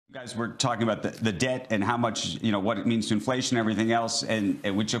You guys were talking about the debt and how much, what it means to inflation and everything else, and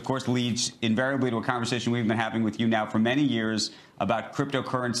which, of course, leads invariably to a conversation we've been having with you now for many years about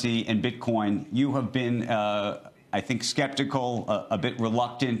cryptocurrency and Bitcoin. You have been, I think, skeptical, a bit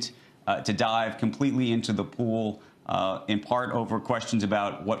reluctant to dive completely into the pool, in part over questions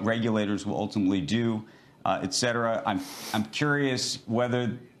about what regulators will ultimately do, et cetera. I'm curious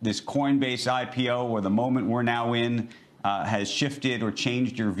whether this Coinbase IPO or the moment we're now in has shifted or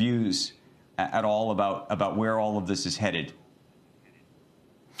changed your views at all about where all of this is headed.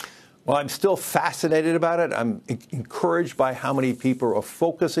 Well, I'm still fascinated about it. I'm encouraged by how many people are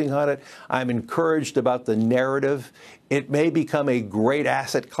focusing on it. I'm encouraged about the narrative. It may become a great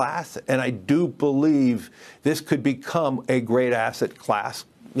asset class, and I do believe this could become a great asset class.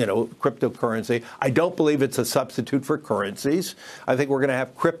 Cryptocurrency. I don't believe it's a substitute for currencies. I think we're going to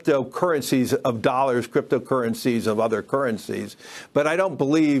have cryptocurrencies of dollars, cryptocurrencies of other currencies. But I don't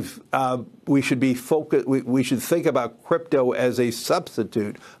believe we should be focused. We should think about crypto as a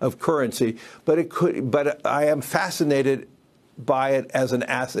substitute of currency. But it could. But I am fascinated by it as an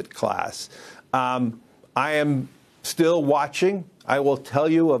asset class. I am still watching. I will tell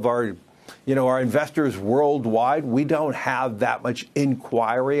you of our investors worldwide, we don't have that much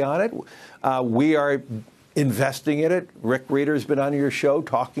inquiry on it. We are investing in it. Rick Reeder's been on your show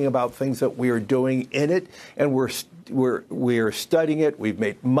talking about things that we are doing in it, and we are studying it. We've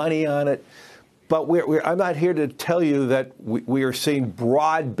made money on it. But I'm not here to tell you that we are seeing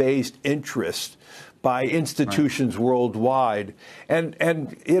broad-based interest by institutions worldwide. And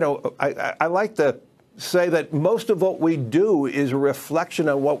I like to say that most of what we do is a reflection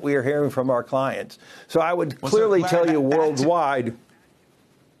of what we are hearing from our clients. So I would clearly tell you worldwide.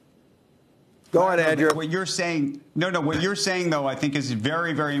 Go on, Andrew. What you're saying, what you're saying, though, I think is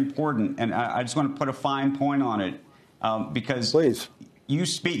very, very important. And I just want to put a fine point on it because please.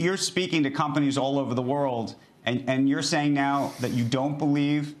 You're speaking to companies all over the world, and you're saying now that you don't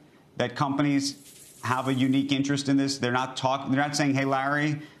believe that companies have a unique interest in this. They're not saying, hey,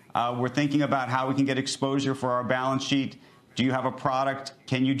 Larry, we're thinking about how we can get exposure for our balance sheet. Do you have a product?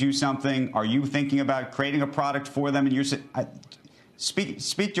 Can you do something? Are you thinking about creating a product for them? And you're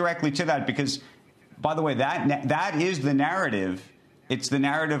speak directly to that, because, by the way, that is the narrative. It's the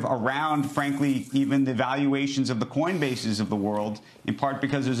narrative around, frankly, even the valuations of the Coinbases of the world, in part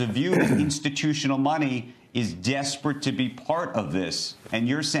because there's a view that institutional money is desperate to be part of this. And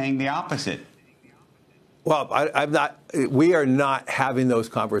you're saying the opposite. Well, I'm not. We are not having those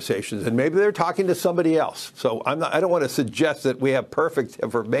conversations, and maybe they're talking to somebody else. So I don't want to suggest that we have perfect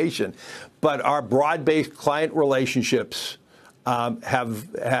information, but our broad-based client relationships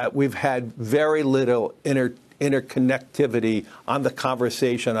we've had very little interconnectivity on the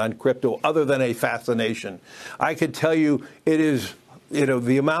conversation on crypto, other than a fascination. I could tell you it is,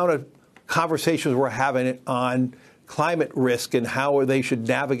 the amount of conversations we're having on climate risk and how they should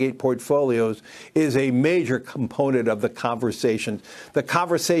navigate portfolios is a major component of the conversation. The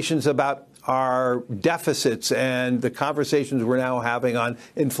conversations about our deficits and the conversations we're now having on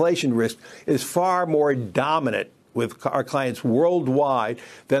inflation risk is far more dominant with our clients worldwide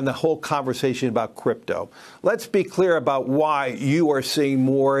than the whole conversation about crypto. Let's be clear about why you are seeing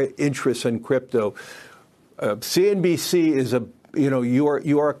more interest in crypto. CNBC is you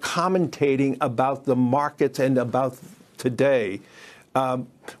are commentating about the markets and about today.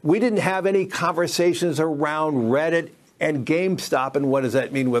 We didn't have any conversations around Reddit and GameStop and what does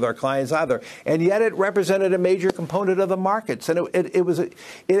that mean with our clients either. And yet it represented a major component of the markets. And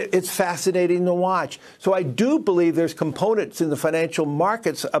it's fascinating to watch. So I do believe there's components in the financial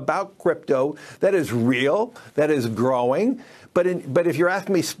markets about crypto that is real, that is growing. But if you're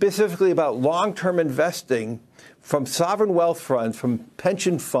asking me specifically about long-term investing, from sovereign wealth funds, from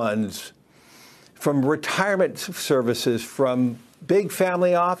pension funds, from retirement services, from big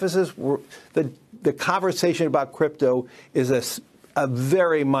family offices, the conversation about crypto is a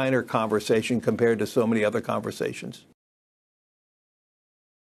very minor conversation compared to so many other conversations.